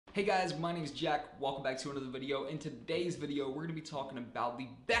Hey guys, my name is Jack. Welcome back to another video. In today's video, we're going to be talking about the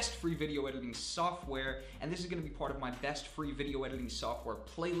best free video editing software, and this is going to be part of my best free video editing software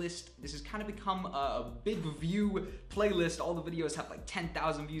playlist. This has kind of become a big view playlist. All the videos have like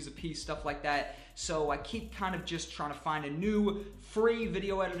 10,000 views a piece, stuff like that. So I keep kind of just trying to find a new free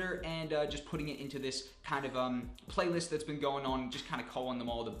video editor and just putting it into this kind of playlist that's been going on, just kind of calling them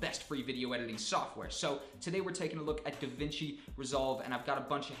all the best free video editing software. So today we're taking a look at DaVinci Resolve, and I've got a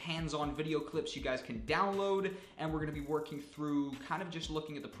bunch of hands-on video clips you guys can download, and we're going to be working through kind of just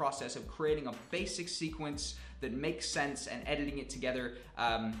looking at the process of creating a basic sequence that makes sense and editing it together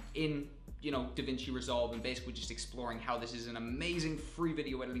in DaVinci Resolve, and basically just exploring how this is an amazing free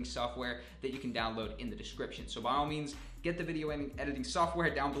video editing software that you can download in the description. So by all means, get the video editing software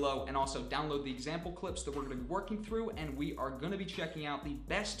down below, and also download the example clips that we're going to be working through, and we are going to be checking out the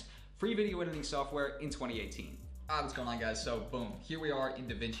best free video editing software in 2018. What's going on, guys? So boom, here we are in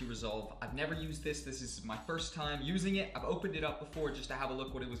DaVinci Resolve. I've never used this. This is my first time using it. I've opened it up before just to have a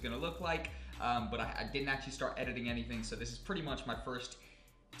look what it was going to look like, but I didn't actually start editing anything, so this is pretty much my first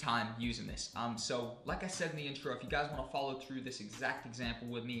time using this. So like I said in the intro, if you guys want to follow through this exact example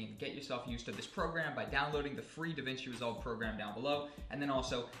with me and get yourself used to this program by downloading the free DaVinci Resolve program down below, and then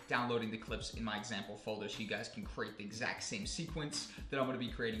also downloading the clips in my example folder so you guys can create the exact same sequence that I'm going to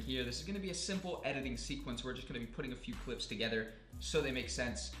be creating here. This is going to be a simple editing sequence. We're just going to be putting a few clips together so they make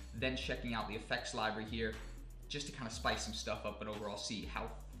sense, then checking out the effects library here just to kind of spice some stuff up and overall see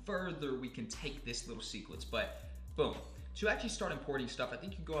how further we can take this little sequence. But boom. To actually start importing stuff, I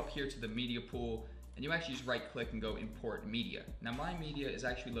think you go up here to the media pool and you actually just right click and go import media. Now my media is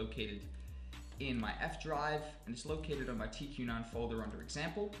actually located in my F drive, and it's located on my TQ9 folder under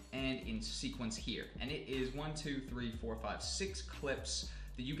example and in sequence here. And it is 1, 2, 3, 4, 5, 6 clips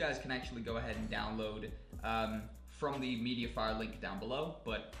that you guys can actually go ahead and download from the MediaFire link down below.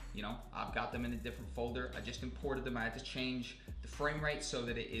 But I've got them in a different folder. I just imported them. I had to change the frame rate so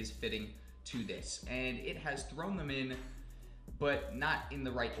that it is fitting to this, and it has thrown them in, but not in the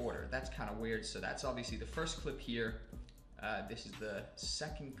right order. That's kind of weird. So that's obviously the first clip here. This is the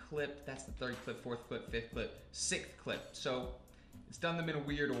second clip. That's the third clip, fourth clip, fifth clip, sixth clip. So it's done them in a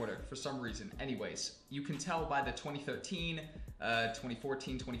weird order for some reason. Anyways, you can tell by the 2013,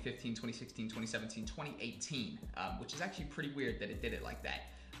 2014, 2015, 2016, 2017, 2018, which is actually pretty weird that it did it like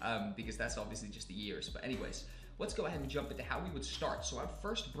that, because that's obviously just the years. But anyways, let's go ahead and jump into how we would start. So I'd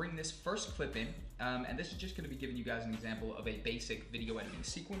first bring this first clip in, and this is just going to be giving you guys an example of a basic video editing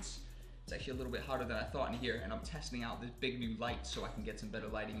sequence. It's actually a little bit harder than I thought in here, and I'm testing out this big new light so I can get some better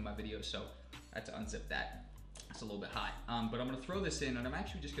lighting in my videos, so I had to unzip that. It's a little bit high, but I'm going to throw this in, and I'm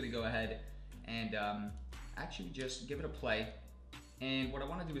actually just going to go ahead and actually just give it a play. And what I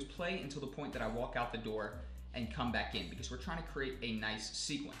want to do is play until the point that I walk out the door and come back in, because we're trying to create a nice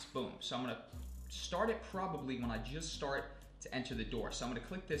sequence. Boom. So I'm going to start it probably when I just start to enter the door. So I'm going to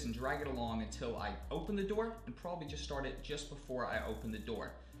click this and drag it along until I open the door, and probably just start it just before I open the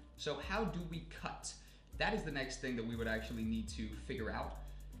door. So how do we cut? That is the next thing that we would actually need to figure out.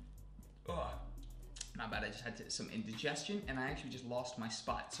 Ugh, not bad. I just had some indigestion, and I actually just lost my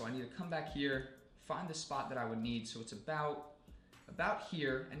spot. So I need to come back here, find the spot that I would need. So it's about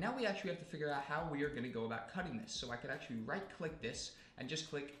here, and now we actually have to figure out how we are going to go about cutting this. So I could actually right click this and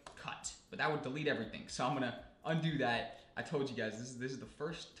just click cut, but that would delete everything. So I'm going to undo that. I told you guys, this is the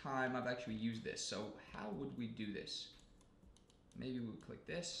first time I've actually used this. So how would we do this? Maybe we would click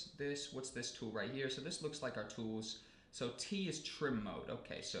this, what's this tool right here? So this looks like our tools. So T is trim mode.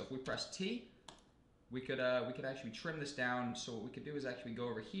 Okay, so if we press T, we could actually trim this down. So what we could do is actually go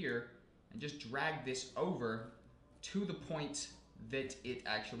over here and just drag this over to the point that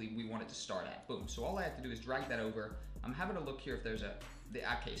we want it to start at. Boom. So all I have to do is drag that over. I'm having a look here if there's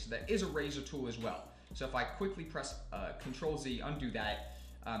okay, so there is a razor tool as well. So if I quickly press Control Z, undo that.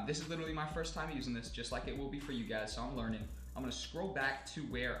 This is literally my first time using this, just like it will be for you guys, so I'm learning. I'm gonna scroll back to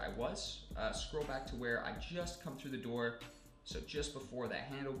where I was, scroll back to where I just come through the door, so just before that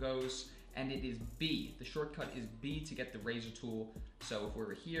handle goes, and it is B. The shortcut is B to get the razor tool. So if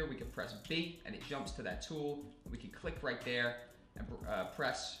we're here, we can press B, and it jumps to that tool. We can click right there, and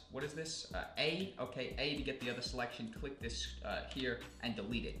press, what is this? A, okay, A to get the other selection, click this here and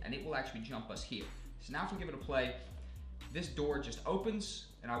delete it, and it will actually jump us here. So now if we give it a play, this door just opens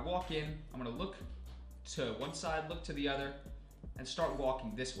and I walk in. I'm gonna look to one side, look to the other, and start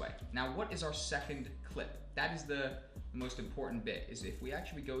walking this way. Now what is our second clip? That is the most important bit, is if we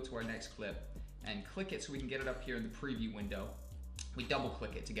actually go to our next clip and click it so we can get it up here in the preview window. We double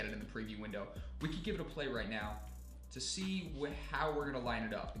click it to get it in the preview window. We could give it a play right now to see how we're gonna line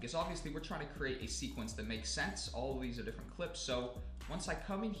it up, because obviously we're trying to create a sequence that makes sense. All of these are different clips, so once I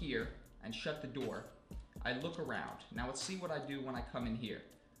come in here and shut the door, I look around. Now let's see what I do when I come in here.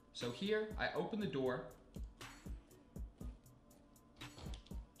 So here, I open the door.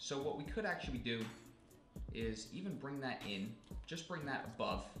 So what we could actually do is even bring that in, just bring that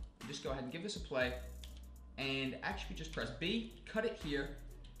above. Just go ahead and give this a play, and actually just press B, cut it here,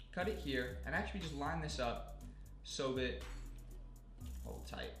 and actually just line this up so that, hold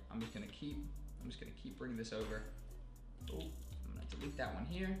tight, I'm just gonna keep bringing this over. Oh, I'm gonna delete that one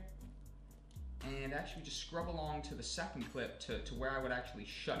here, and actually just scrub along to the second clip to where I would actually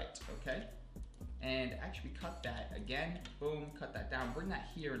shut it, okay? And actually cut that again, boom, cut that down, bring that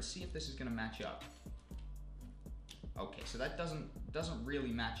here and see if this is gonna match up. Okay, so that doesn't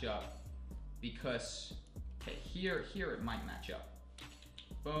really match up because, okay, here it might match up.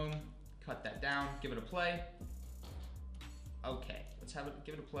 Boom, cut that down, give it a play. Okay, let's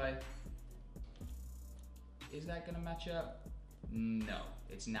give it a play. Is that gonna match up? No,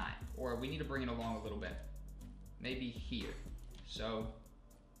 it's not. Or we need to bring it along a little bit. Maybe here. So,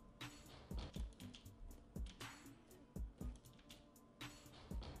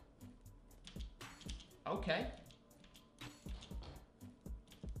 okay.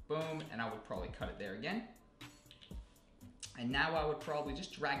 Boom, and I would probably cut it there again. And now I would probably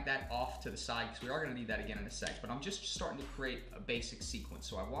just drag that off to the side because we are gonna need that again in a sec, but I'm just starting to create a basic sequence.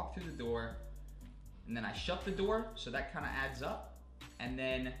 So I walk through the door, and then I shut the door, so that kind of adds up. And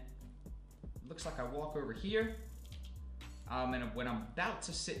then it looks like I walk over here, and when I'm about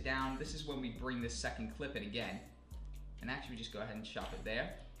to sit down, this is when we bring this second clip in again. And actually just go ahead and chop it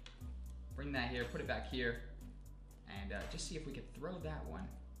there. Bring that here, put it back here, and just see if we could throw that one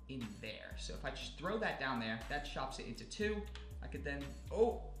in there. So if I just throw that down there, that chops it into two. I could then,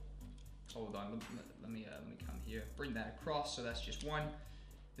 oh, hold on, let me come here, bring that across, so that's just one.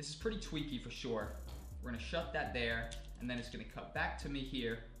 This is pretty tweaky for sure. We're gonna shut that there, and then it's gonna cut back to me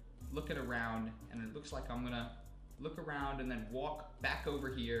here, look it around, and it looks like I'm gonna look around and then walk back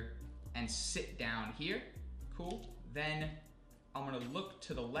over here and sit down here. Cool. Then I'm gonna look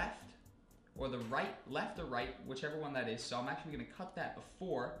to the left or the right, left or right, whichever one that is. So I'm actually gonna cut that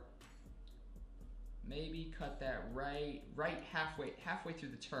before, maybe cut that right halfway through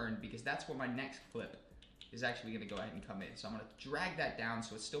the turn, because that's where my next clip is actually gonna go ahead and come in. So I'm gonna drag that down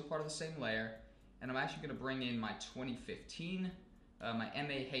so it's still part of the same layer, and I'm actually gonna bring in my 2015, my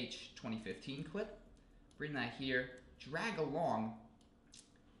MAH 2015 clip, bring that here, drag along,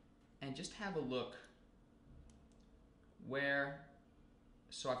 and just have a look where,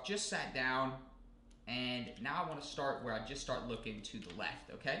 so I've just sat down, and now I want to start where I just start looking to the left,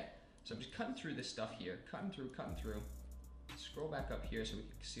 okay? So I'm just cutting through this stuff here, cutting through. Scroll back up here so we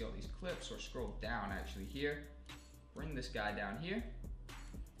can see all these clips, or scroll down actually here. Bring this guy down here,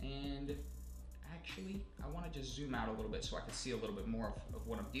 and actually I want to just zoom out a little bit so I can see a little bit more of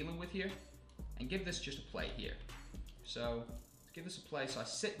what I'm dealing with here, and give this just a play here. So let's give this a play. So I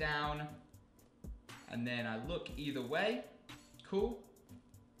sit down, and then I look either way. Cool.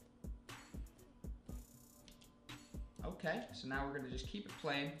 Okay, so now we're gonna just keep it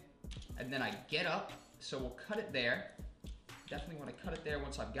playing, and then I get up, so we'll cut it there. Definitely wanna cut it there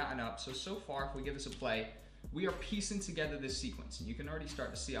once I've gotten up. So far, if we give this a play, we are piecing together this sequence, and you can already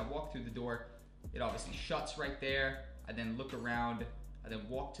start to see I walk through the door, it obviously shuts right there, I then look around, I then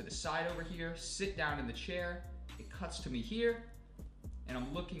walk to the side over here, sit down in the chair, it cuts to me here, and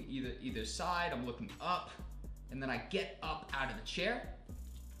I'm looking either side, I'm looking up, and then I get up out of the chair,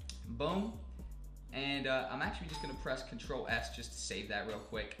 boom. And I'm actually just gonna press Control S just to save that real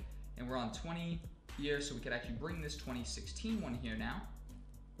quick. And we're on 20 here, so we could actually bring this 2016 one here now,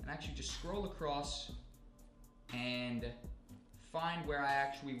 and actually just scroll across and find where I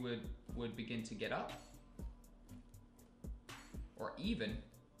actually would begin to get up. Or even,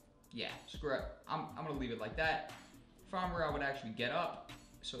 yeah, screw it, I'm gonna leave it like that. Find where I would actually get up.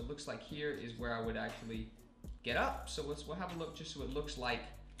 So it looks like here is where I would actually get up. So we'll have a look just so it looks like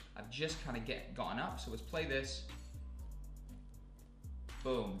I've just kind of gone up. So let's play this.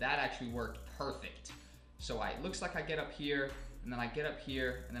 Boom, that actually worked perfect. So it looks like I get up here, and then I get up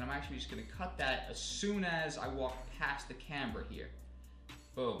here, and then I'm actually just gonna cut that as soon as I walk past the camera here.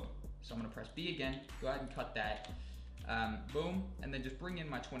 Boom. So I'm gonna press B again, go ahead and cut that. Boom, and then just bring in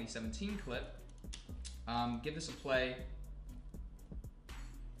my 2017 clip. Give this a play,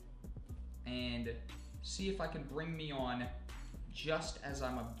 and see if I can bring me on just as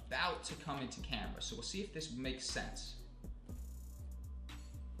I'm about to come into camera. So we'll see if this makes sense.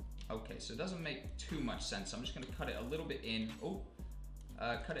 Okay, so it doesn't make too much sense. I'm just gonna cut it a little bit in.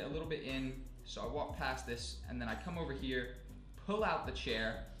 Cut it a little bit in. So I walk past this, and then I come over here, pull out the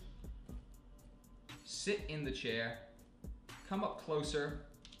chair, sit in the chair, come up closer.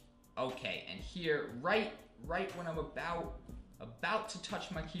 Okay, and here, right when I'm about to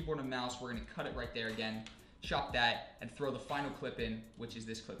touch my keyboard and mouse, we're gonna cut it right there again, chop that, and throw the final clip in, which is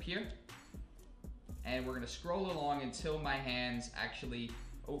this clip here. And we're gonna scroll along until my hands actually,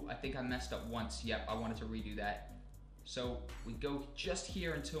 oh, I think I messed up once. Yep, I wanted to redo that. So we go just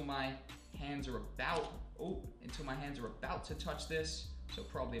here until my hands are about, until my hands are about to touch this. So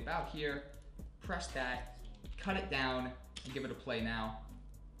probably about here, press that, cut it down, and give it a play now.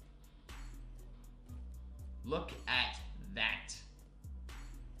 Look at that.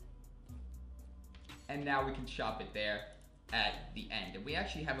 And now we can chop it there at the end. And we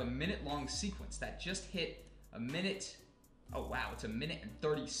actually have a minute-long sequence that just hit a minute. Oh wow, it's a minute and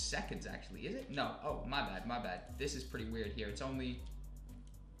 30 seconds actually, is it? No, oh, my bad. This is pretty weird here. It's only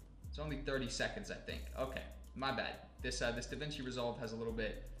 30 seconds, I think. Okay, my bad. This DaVinci Resolve has a little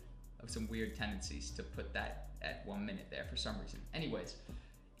bit of some weird tendencies to put that at 1 minute there for some reason. Anyways,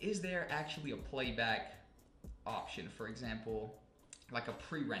 is there actually a playback option, for example, like a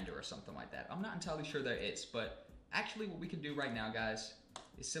pre-render or something like that? I'm not entirely sure there is, but actually what we can do right now, guys,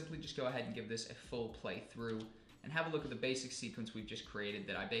 is simply just go ahead and give this a full playthrough and have a look at the basic sequence we've just created,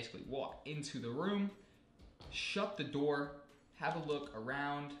 that I basically walk into the room, shut the door, have a look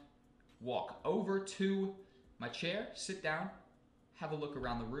around, walk over to my chair, sit down, have a look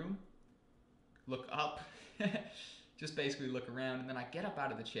around the room, look up, just basically look around, and then I get up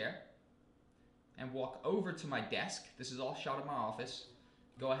out of the chair and walk over to my desk. This is all shot in my office.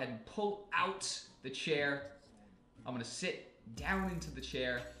 Go ahead and pull out the chair. I'm gonna sit down into the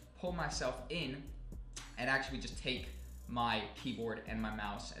chair, pull myself in, and actually just take my keyboard and my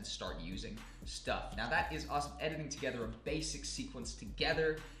mouse and start using stuff. Now that is us editing together a basic sequence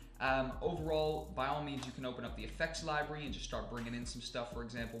together. Overall, by all means, you can open up the effects library and just start bringing in some stuff. For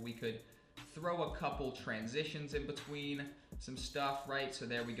example, we could throw a couple transitions in between some stuff, right? So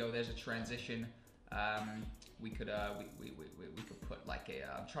there we go, there's a transition. We could put like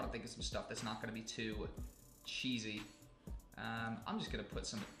I'm trying to think of some stuff that's not gonna be too cheesy. I'm just gonna put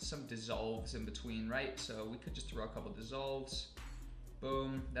some dissolves in between, right? So we could just throw a couple dissolves.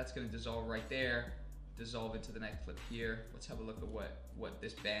 Boom, that's gonna dissolve right there. Dissolve into the next clip here. Let's have a look at what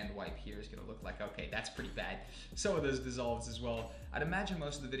this band wipe here is gonna look like. Okay, that's pretty bad. Some of those dissolves as well. I'd imagine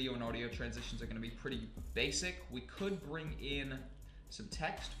most of the video and audio transitions are gonna be pretty basic. We could bring in some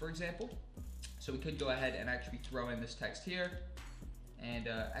text, for example. So we could go ahead and actually throw in this text here, and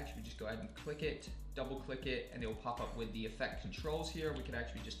actually just go ahead and click it, double click it, and it will pop up with the effect controls here. We could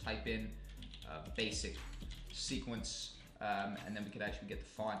actually just type in basic sequence, and then we could actually get the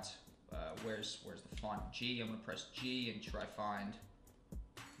font. Where's the font? G. I'm gonna press G and try find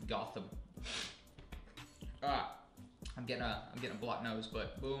Gotham. I'm getting a blocked nose,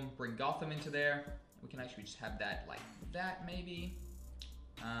 but boom, bring Gotham into there. We can actually just have that like that maybe.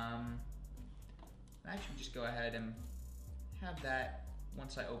 Actually just go ahead and have that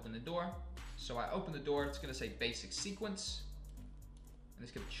once I open the door. So I open the door, it's gonna say basic sequence, and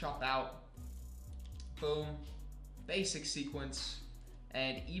it's gonna chop out, boom, basic sequence.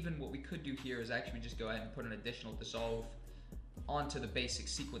 And even what we could do here is actually just go ahead and put an additional dissolve onto the basic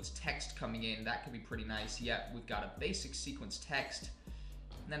sequence text coming in. That could be pretty nice. Yeah, we've got a basic sequence text,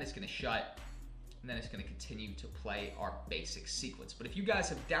 and then it's gonna shut, and then it's gonna continue to play our basic sequence. But if you guys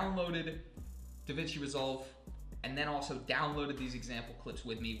have downloaded DaVinci Resolve and then also downloaded these example clips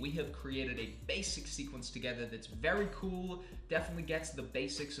with me, we have created a basic sequence together that's very cool, definitely gets the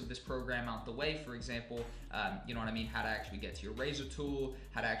basics of this program out the way. For example, you know what I mean, how to actually get to your razor tool,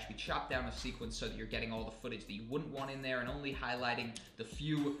 how to actually chop down a sequence so that you're getting all the footage that you wouldn't want in there, and only highlighting the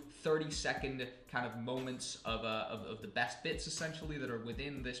few 30-second kind of moments of the best bits essentially that are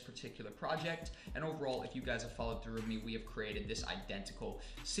within this particular project. And overall, if you guys have followed through with me, we have created this identical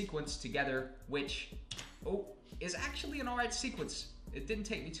sequence together, which is actually an alright sequence. It didn't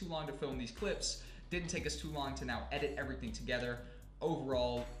take me too long to film these clips, didn't take us too long to now edit everything together.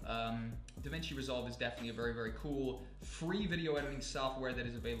 Overall, DaVinci Resolve is definitely a very, very cool free video editing software that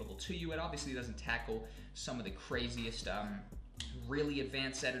is available to you. It obviously doesn't tackle some of the craziest, really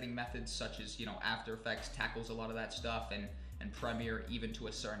advanced editing methods, such as, you know, After Effects tackles a lot of that stuff, and Premiere, even to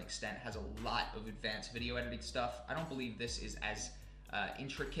a certain extent, has a lot of advanced video editing stuff. I don't believe this is as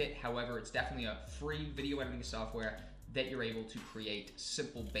intricate. However, it's definitely a free video editing software that you're able to create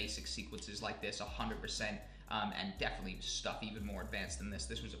simple basic sequences like this 100%, and definitely stuff even more advanced than this.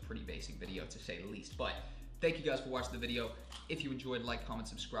 This was a pretty basic video to say the least, but thank you guys for watching the video. If you enjoyed, like, comment,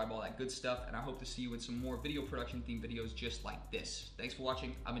 subscribe, all that good stuff, and I hope to see you in some more video production themed videos just like this. Thanks for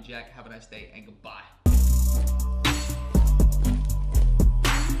watching. I'm Jack. Have a nice day, and goodbye.